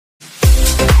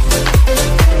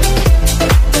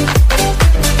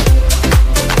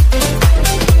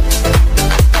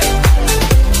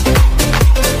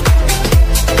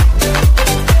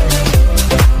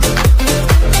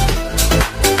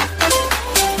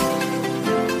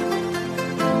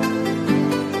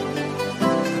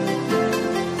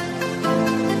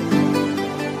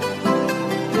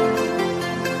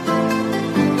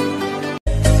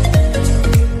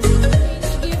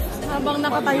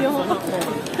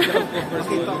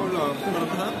Nakita ko lang.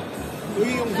 Uy,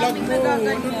 yung vlog mo.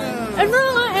 Ano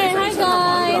nga eh. Hi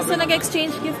guys. So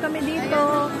nag-exchange gift kami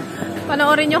dito.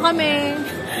 Panoorin nyo kami.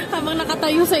 Habang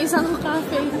nakatayo sa isang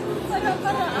cafe. Wala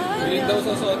paraan. Green daw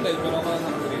sa hotel. Pero ako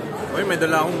ng green. Uy, may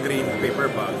dala akong green paper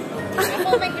bag.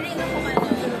 Ako may green ako ano.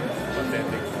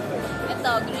 Authentic.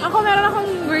 Ito, green. Ako meron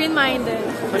akong green-minded.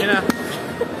 Kanya na.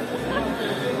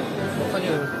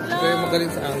 Kanya. Kaya magaling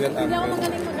sa angle. Hindi ako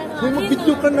magaling mag-ano. Uy,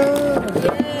 mag-video ka na.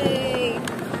 Yay!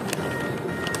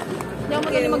 Hindi ako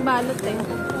magaling magbalot eh.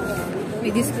 May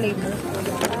disclaimer.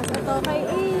 Tapos ito kay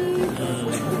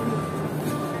Ace.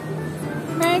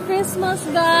 Merry Christmas,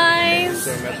 guys!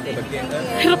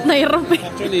 Hirap na hirap eh.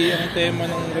 Actually, yung tema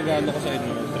ng regalo ko sa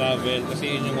inyo, travel, kasi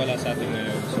yun yung wala sa atin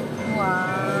ngayon. So.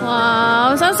 Wow.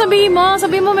 Wow! Saan sabihin mo?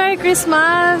 Sabihin mo Merry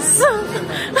Christmas!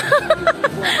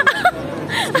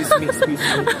 Excuse me.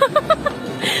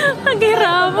 Ang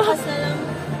hirap. Bukas na lang.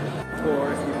 Of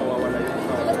course, di mawawala yung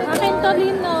card. Akin to,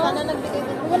 Lino. Sana nagbigay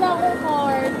mo. Wala akong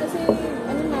card kasi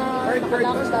ano na, Card.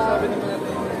 Sabi naman natin.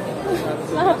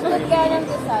 Good ka ng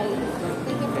design.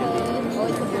 Thank you, friend. Oh,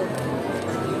 it's a book.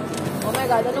 Oh my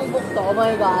God, anong book to? Oh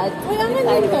my God. Uy, ang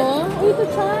galing to. Uy, ito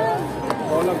siya.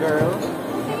 Pola girl.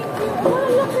 Oh,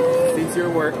 laki. Since you're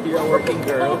a working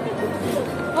girl.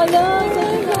 Hello,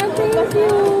 thank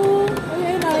you. Uy,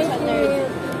 I like it.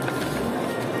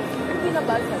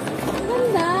 Pinabasa. Ang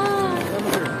ganda.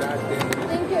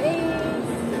 Thank you, Ace.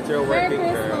 Since you're a Merry working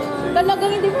girl. Christmas.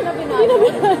 Talagang hindi mo na Hindi binalo. na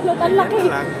binalot. Ang laki.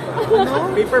 Ano?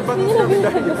 Paper bag is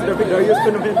Navidarius ko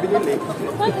naman binili.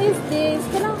 What is this?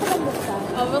 Kailangan ko lang buksan.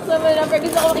 Oh, buksan mo na. Pero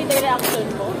gusto ko makita yung reaction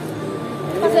mo.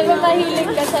 Kasi kung mahilig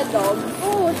ka sa dog,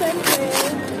 Oo, syempre.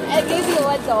 I gave you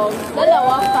a dog.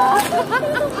 Dalawa pa.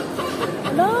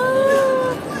 Hello.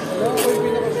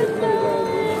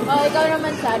 Oh, ikaw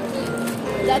naman, Chad.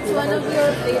 That's one of your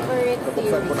favorite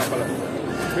Buksan ko series. na pala.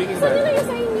 Breaking Saan Bad. nilagay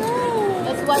sa inyo?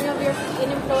 That's one of your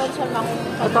in-influential na kung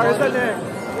Tarzan eh.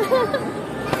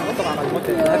 Ako ito kakalimot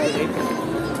eh.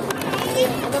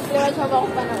 in-influential mo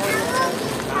akong panahon.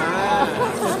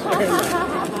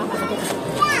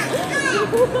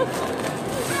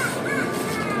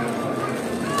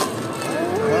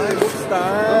 Ay, books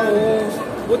time. Oo.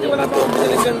 Buti wala pa akong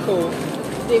binili ganito.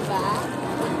 Diba?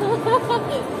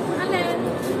 Alin?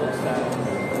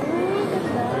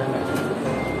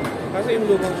 Kasi yung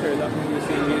lumang Sherlock, hindi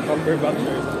si Cumberbatch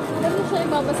Sherlock. Ano siya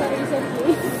ibabasa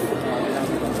recently?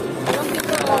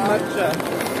 Match siya.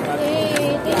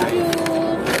 Hey, thank you.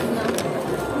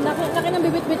 Laki ng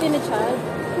bibit-bitin ni Chad.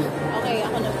 Okay,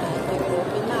 ako naman.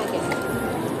 Open market.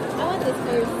 I want this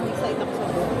first. Excited ako sa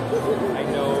book. I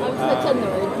know. I'm such a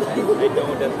nerd. I know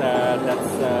that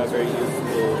that's very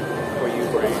useful for you,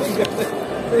 Bray.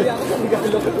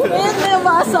 Ayan,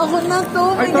 nabasa ko na to.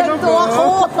 May ganito ako.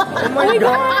 Oh my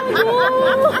God!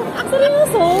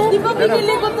 Seryoso? Di ba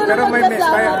binili ko to Pero naman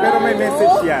kasama? pero may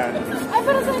message yan. Ay,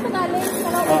 pero saan ito galing?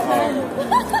 Oo.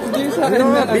 Hindi sa akin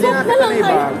na. Bili na kita na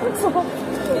iba.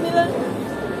 Binila.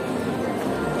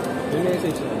 Yung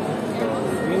message na.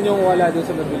 Yun yung wala doon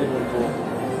sa nabili mo po.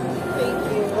 Thank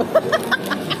you.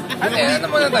 Ano yan?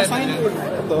 Ano mo na tayo?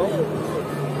 Ito?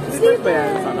 Slippers ba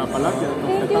yan? Sana pala.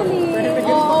 Thank you, Lee.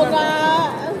 Oo nga.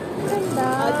 Ganda.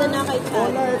 Ito na kay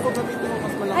Chad. Wala, ito gamitin mo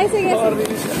mas malaki. Ay, sige.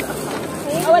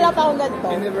 Wala pa akong ganito.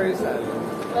 Universal.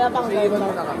 Wala pa akong Kasi iba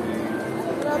ganito. na kami.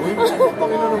 Uy,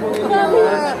 panginoon naman yun.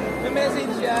 May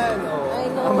message yan. Oh. I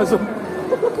know. Amazon.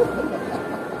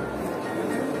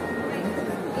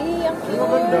 Ang cute.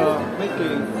 Ang ganda. May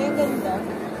cake. Ay, ang ganda.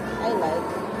 I like.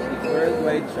 Thank you.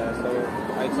 Worldwide siya. So,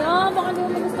 I No, baka di mo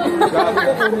magustuhan. gago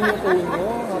ko kunin yung phone mo.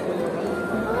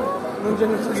 Nandiyan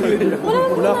na sa sarili.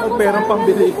 Wala akong perang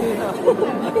pambili.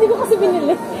 Hindi ko kasi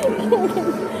binili.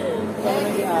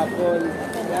 Parang si Apple.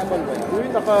 Si Apple ba? Uy,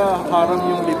 nakaharang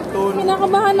yung Lipton.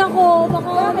 Kinakabahan ako. Baka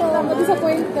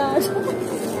ma-disappoint ka.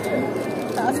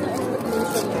 Taas na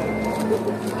expectation.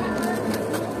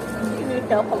 Hindi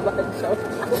ka kabahan siya.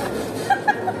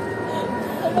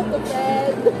 Ano to,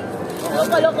 Fred? Ano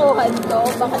kalokohan to?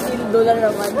 Baka tildo na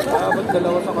naman. Ba't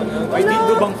dalawa sa kanya? Ay,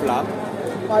 dildo bang flap?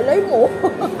 Malay mo.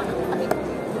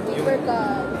 Paper ka.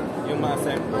 Yung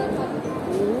masem.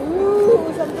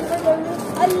 Ooh, something na lang.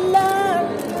 Allah!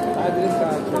 Address ka.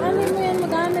 Baka hindi mo yan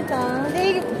magamit ah. Hindi,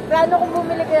 plano kong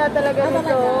bumili kaya talaga nito.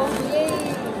 talaga?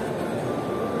 Yay!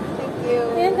 Thank you.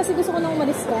 Ayan kasi gusto ko nang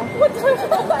umalis ka. What the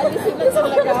fuck? Paalisin na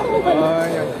talaga ako.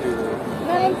 Ay, ang cute.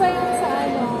 Meron pa yung sa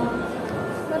ano.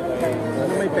 Meron pa yung...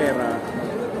 Ano may pera?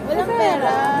 Walang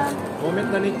pera. Moment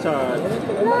na ni Chad.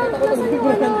 Nasaan yung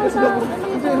ano sa...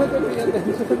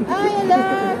 Ay, ala,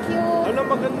 cute. Ano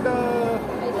maganda?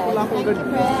 I Wala like. akong Thank you, ganyan.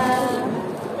 friend.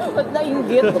 Ba't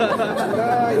nainggit? Alam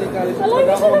mo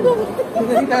siya nagawa.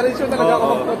 Hindi siya talaga ako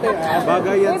magputi.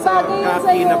 Bagay yan May sa bagay yun khaki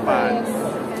sa'yo, na Chris. pants.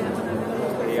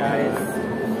 Ayan.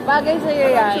 Bagay sa'yo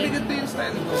yan. Actually, ganito yung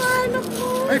style ko. Ano po?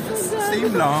 Ay,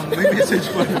 same lang. May message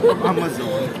pa rin from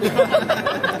Amazon.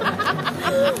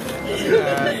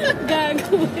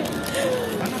 Gago.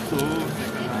 Ano to?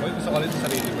 Uy, gusto ko rin sa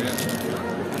sarili ko yan.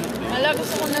 Wala,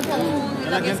 gusto ko na itong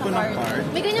Nalagyan ko ng card.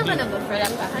 May ganyan ka na ba? Wala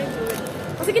pa. Hi, good.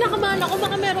 Kasi kinakabahan ako,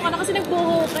 baka meron ka na kasi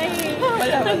nagbuho ka eh.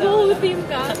 Nagbuho team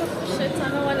ka. Shit,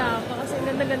 sana wala pa kasi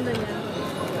ganda-ganda niya.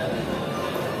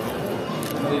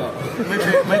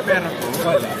 May pera ko.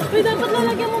 Wala. Uy, dapat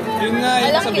lalagyan mo pera. Yun nga, yung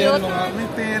Alam, sabihan cute. mo nga. May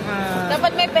pera.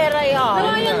 Dapat may pera yan.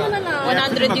 Nalayan mo na lang.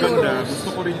 100 Maganda. euros. Gusto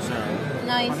ko rin siya.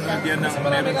 Nice. Panlagyan ng Marami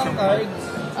meron kang siyang cards.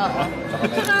 Oo.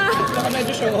 Saka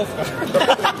medyo show off ka.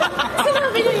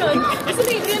 Sinabi niyo yun. Kasi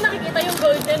hindi niya nakikita yung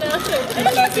gold niya na shirt. Ay,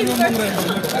 Platinum mong rin.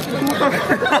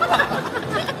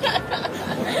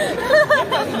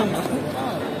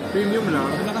 Premium lang.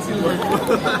 Naka-silver ko.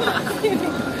 Hindi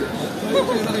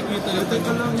ko nakikita lang.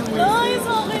 Teka lang yung Ay,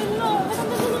 sa akin na. Baka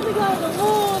mo na regalo mo.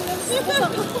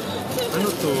 ano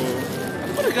to?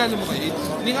 Ano ba regalo mo kay Ace?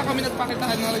 Hindi nga kami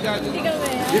nagpakitaan ng regalo. Hindi kami.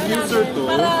 Gift user to?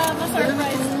 Para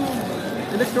ma-surprise mo.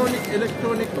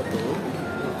 Electronic ba to?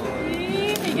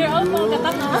 Figure out mo,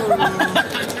 katanga.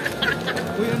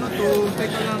 Uy, ano to?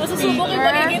 Teka lang. Masusubok yung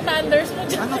magiging thunders mo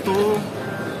dyan. Ano to?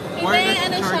 Hindi, Wireless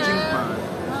ano siya? charging pad.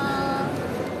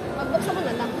 Magbuksan mo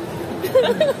na lang.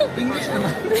 English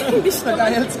naman. English naman.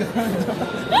 Nag-IELTS ka.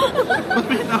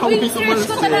 Uy, research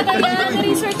ko talaga yan.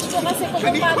 Research ko kasi kung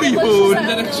Kanino compatible yun? siya sa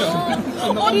Direction.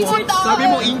 Oh, research Sabi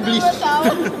mo English.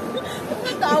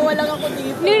 Tawa lang ako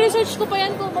dito. Ni-research ko pa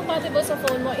yan kung compatible sa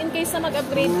phone mo. In case na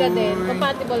mag-upgrade ka din,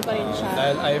 compatible pa rin siya.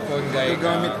 Dahil iPhone guy ka.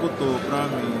 Gamit ko to,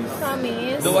 promise.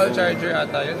 Promise. Dual charger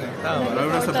ata yun eh. Tama. Lalo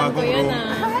na sa Important bagong ko yan, room.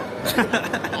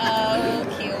 Oh,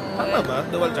 cute. Tama ba?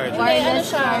 Dual charger. Hindi, ano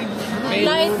siya? May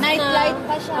night na- light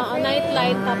pa siya, Oo, friend. night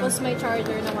light, tapos may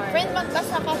charger na wireless. Friend,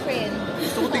 magbasa ka, friend.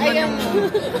 Gusto ko tingnan yung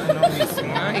ano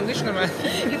mismo. English naman.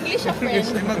 English siya, friend.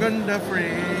 Ay, maganda,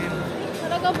 friend.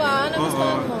 Talaga ba?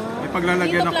 Nagustuhan mo? May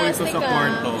paglalagyan Dito ako ito plastic, sa ah.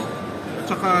 kwarto. At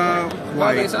saka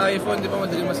Bagay white. sa iPhone, di ba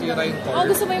madali masira yung Oh, cord?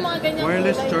 gusto mo yung mga ganyan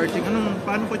Wireless kulay? charging.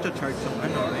 Paano ko i-charge yung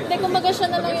ano? Hindi, kumbaga siya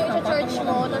na lang yung i-charge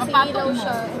mo, tapos ilaw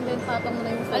siya, and then patong mo na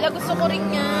yung phone. Ala, gusto ko rin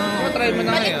niya. Try mo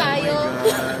na Palit ngayon. tayo.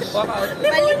 Gosh. Walk out.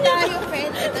 Palit tayo,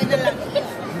 friend. Ito na lang.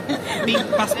 Pink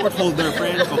passport holder,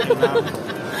 friend. Okay na.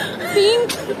 Pink!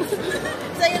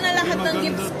 Sa'yo na lahat ng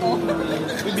gifts ko.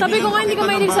 Sabi ko nga hindi ko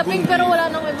mahilig sa pink, pero wala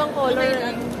nang ibang color.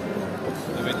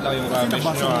 Wait lang yung rubbish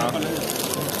nyo ha.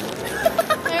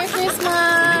 Merry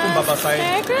Christmas! Hindi kong babasahin.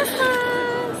 Merry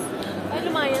Christmas! Ay,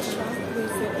 lumayas siya.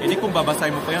 Hindi kung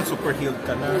babasahin mo pa yan, super healed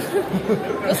ka na.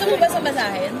 Gusto mo ba sa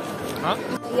basahin? Ha?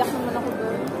 Iyak naman ako,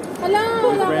 girl. Hala,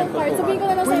 wala akong card. Sabihin ko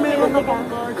na lang sa'yo. Meron ka.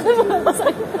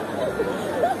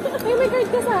 Ay, may card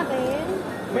ka sa akin?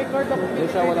 May card ako. Hindi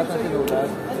siya wala sa sinulat.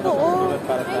 Ito, oh. Ay, ito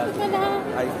pala.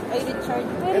 Ay, Ay, Richard.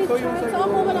 May Richard. So,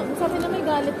 ako wala. Sabi na may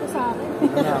galit ko sa akin.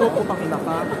 ito ko pakila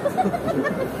ka.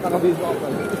 Nakabiso ako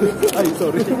pala. Ay,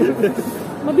 sorry.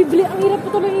 Mabibili. Ang hirap ko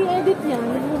tuloy i-edit niya.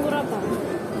 Nagmumura pa.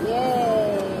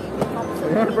 Yay!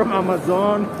 Ayan, from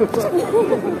Amazon.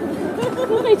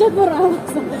 Okay, dyan mo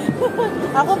ramas.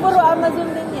 Ako puro Amazon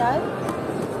din yan.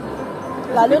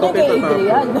 Lalo na kay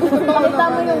Adrian. Pakita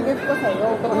mo yung gift ko sa'yo.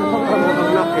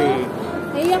 Ang laki.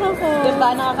 Naiyak ako. Diba,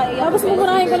 nakakaiyak. Tapos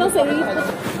mumurahin ko lang sa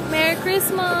 8. Merry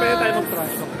Christmas! Pwede tayo ng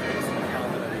price.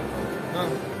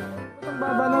 Ang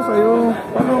baba na sa'yo.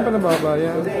 Paano mo pa nababa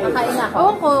yan? Kakain ako.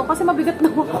 Oo ko, kasi mabigat na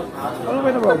ako. Ano ba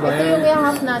nababa Ito yung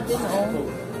i-half natin, oh.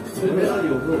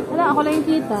 Wala, ako lang yung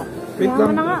kita. Wait Yaman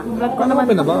lang. na nga. Vlog ko Paano mo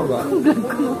naman. pinababa? Vlog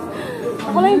ko.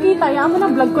 Ako lang yung kita. Yaman na,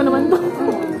 vlog ko naman to.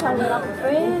 Sarap,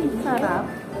 friend. Sarap.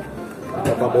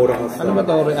 Napamura ka sa... Ano ba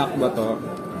to? React ba to?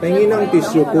 Tingin ng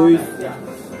tissue, kuys.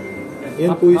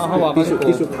 Yan, kuys. Hawakan Tissue, ko.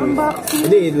 tissue, kuys. Unboxing.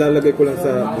 Hindi, ilalagay ko lang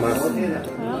sa mask.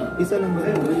 Isa lang ba?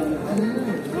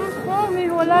 Oh, may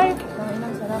walay.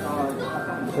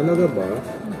 Talaga ba?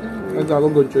 Ay, gago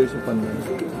good choice yung pandan.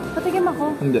 Patikim ako.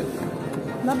 Hindi.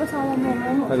 Babasawa mo ako.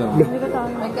 Ano? Hindi ka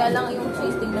tama. May kaya lang yung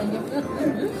cheese, tingnan nyo.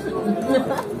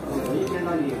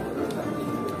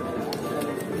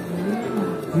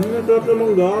 Sarap naman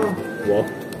ga. Wow.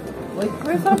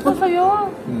 May sarap to sa'yo.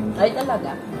 Ay,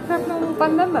 talaga. Sarap ng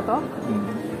pandan ba to?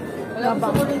 Wala gusto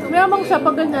ko rin. Mayamang siya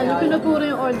pag ganyan, yung pinuturo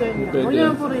yung order niya. Pwede. Huwag niya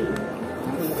nang purihin.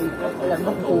 Wala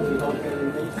bang COVID?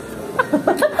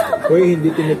 Uy, hindi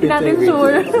tinipid Hindi sa natin ingredient.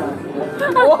 sure.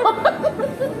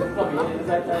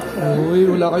 Uy,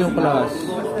 wala kayong class.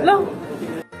 Lang.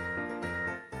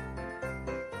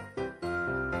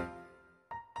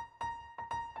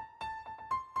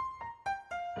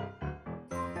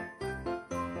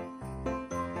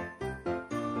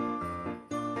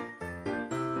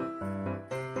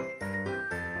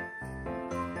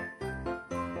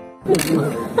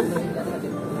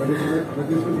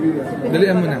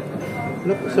 Dalian mo na.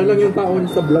 Siya lang yung tao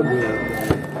sa vlog niya.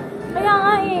 Kaya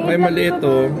nga eh. Okay, mali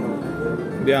ito.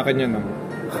 Hindi akin yan, no?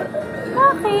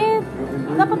 Bakit?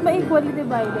 Dapat ba equally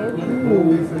divided?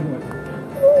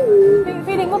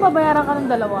 Feeling mo babayaran ka ng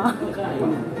dalawa?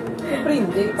 Siyempre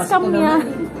hindi. Scam yan.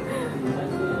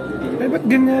 Eh, ba't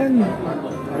ganyan?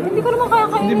 Hindi ko naman kaya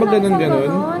kainin. Hindi ba ganun?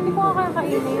 Hindi ko nga kaya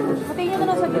kainin. Patayin nyo na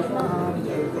lang sa gitna.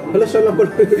 Hala, siya lang pala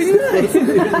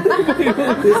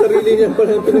yung sarili niya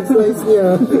pala yung pinag-slice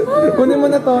niya. Kunin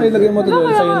mo na to, ilagay mo to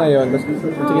doon. Sa'yo na yun.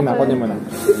 Sige na, kunin mo na.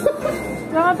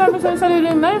 Kaya tayo sa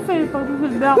sariling knife eh.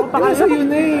 Pag-silbi ako pa kayo. Sa'yo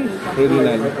na eh. Ready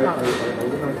na.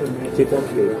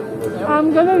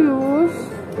 I'm gonna use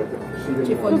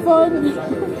chiffon.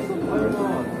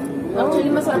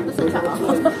 Actually, masarap to sa tsaka.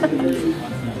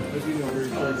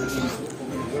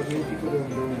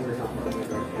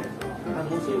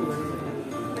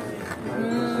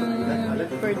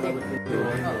 Perfect.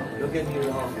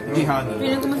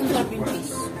 Feeling ko masasarap yung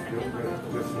cheese.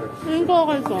 Feeling ko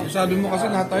okay to. Sabi mo kasi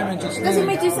lahat tayo may cheese na Kasi eh.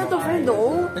 may cheese na to, friend,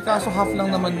 oh. Eh, kaso half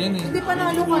lang naman yan eh. Hindi pa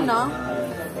nalo ka na.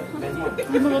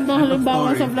 Hindi maganda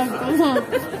halimbawa sa vlog ko.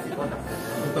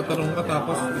 Tatarong ka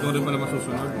tapos ikaw rin pala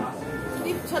masusunod.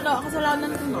 Hindi,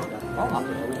 kasalanan ko na.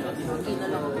 Okay na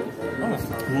lang ako.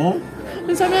 Mo?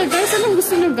 Sabi niya, guys, anong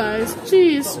gusto niyo guys?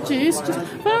 Cheese.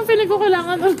 Parang feeling ko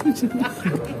kailangan ng cheese.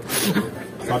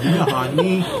 Sabi niya,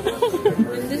 honey.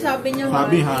 Hindi, sabi niya,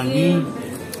 honey.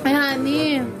 Ay,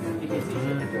 honey.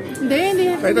 Hindi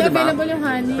Ito, diba? available yung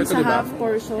honey Ito, sa diba? half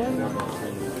portion.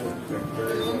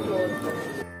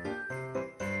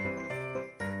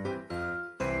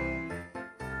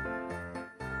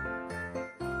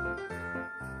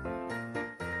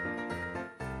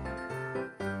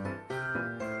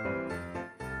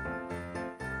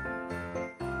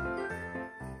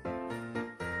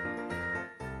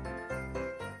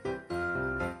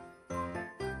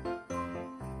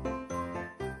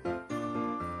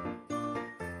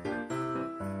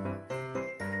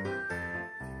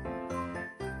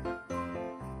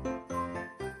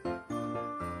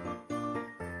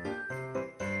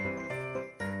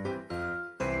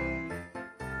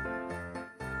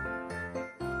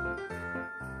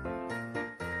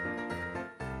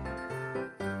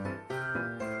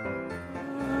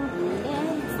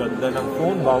 Ganda ng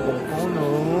phone, bagong phone,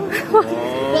 oh.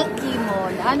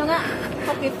 Pokemon. Ano nga?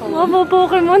 Pokemon. Mga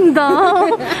Pokemon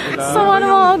daw. Sama ng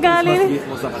mga ugali. Mas gift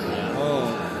mo sa kanya. Oh.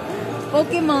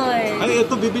 Pokemon. Ay,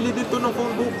 ito, bibili dito ng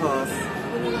phone bukas.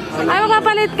 Ay,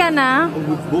 magpapalit ka na?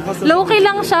 Bukas na. Low-key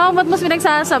lang siya. Ba't mas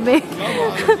pinagsasabi?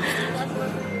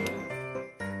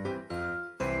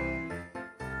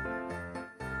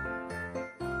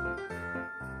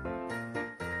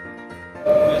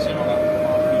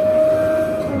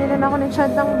 Ako ng chat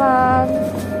ng bag.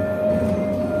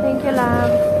 Thank you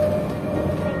lang.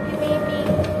 Thank you, baby.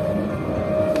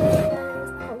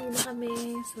 Guys, nakauwi na kami.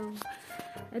 So,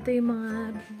 ito yung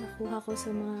mga nakuha ko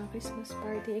sa mga Christmas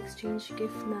party exchange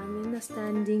gift namin na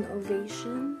standing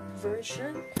ovation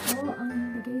version. So, ang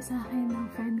nilagay sa akin ng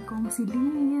friend kong si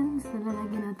Lynn. So,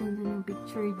 lalagyan natin dyan yung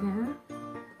picture niya.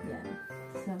 Yan.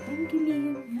 So, thank you,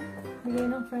 Lynn. Nilagay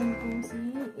ng friend kong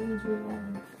si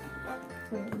Adrian.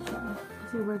 So, siya.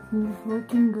 Kasi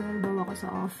working girl daw ako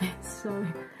sa office. So,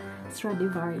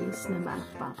 Stradivarius na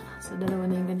backpack. So, dalawa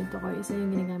na yung ganito ko. Isa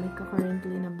yung ginagamit ko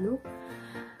currently na blue.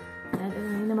 At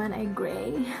yun naman ay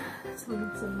gray. So,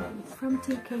 it's from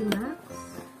TK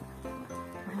Maxx.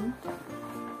 Right?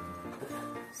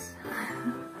 So,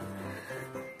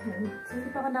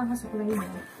 hindi pa ako nakasuklay na.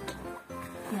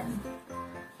 Yan.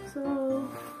 So,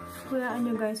 hulaan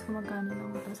nyo guys kung magkano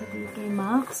lang ito sa TK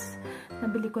Maxx.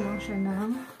 Nabili ko lang siya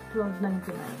ng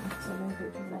 $12.99. So,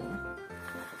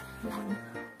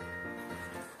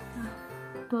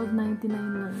 $12.99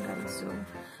 lang guys. So,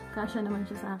 kasya naman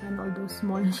siya sa akin. Although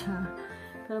small siya.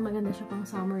 Pero maganda siya pang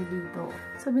summer dito.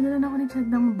 So, binalan ako ni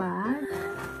Chad ng bag.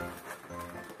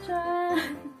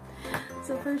 Chad!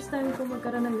 So, first time ko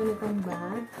magkaroon ng ganitong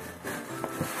bag.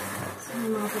 So,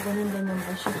 may mga paganan-ganan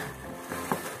pa siya.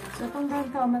 So, itong Brand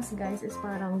Thomas guys is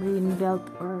parang green belt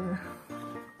or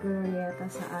glorieta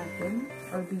sa atin.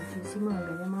 Or BGC, mga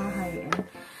ganyan, mga high-end.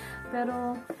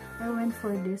 Pero, I went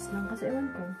for this lang. Kasi, ewan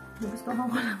ko, nagustuhan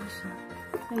ko lang siya.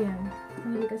 Ayan.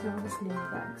 Mahili kasi ako sa slim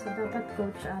bag. So, dapat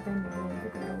coach atin din ko.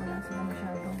 Pero wala sila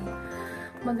masyadong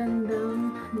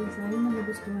magandang design na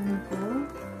nagustuhan ko.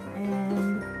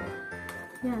 And,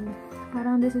 yan.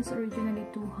 Parang this is originally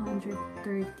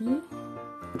 $230.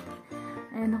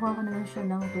 And, nakuha ko na lang siya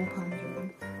ng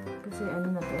 $200. Kasi ano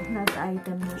na to, last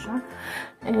item na siya.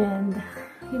 And,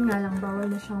 yun nga lang, bawal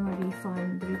na siyang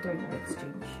ma-refund, return, or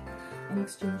exchange. in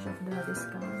exchange of the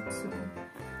discount. So,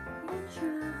 yan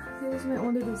siya. This is my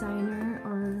only designer,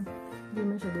 or hindi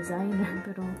man siya designer,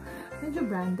 pero medyo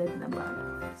branded na bag.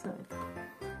 So,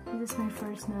 this is my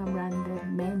first na branded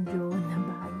medyo na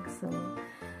bag. So,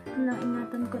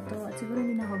 ingatan ko to. At siguro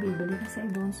hindi na ako bibili kasi I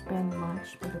don't spend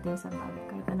much pagdating sa bag.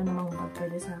 Kahit ano namang bag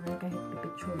pwede sa akin, kahit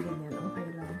pipicture din yan, okay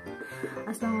lang.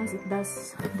 As long as it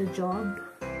does the job.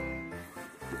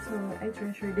 So, I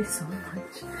treasure this so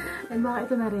much. And baka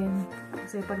ito na rin.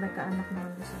 Kasi pag nagkaanak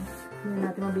naman siya, hindi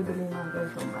natin mabibili yung mga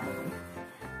ganitong bagay.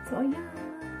 So, ayan.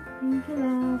 Thank you,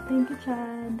 love. Thank you,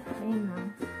 Chad. Ayun lang.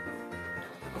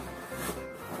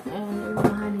 And,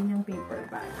 umahalin yung paper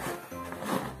bag.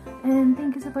 And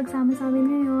thank you sa pagsama sa amin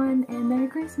ngayon. And Merry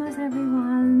Christmas,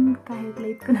 everyone! Kahit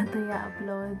late ko na tayo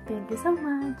upload. Thank you so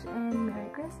much. And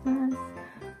Merry Christmas!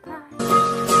 Bye!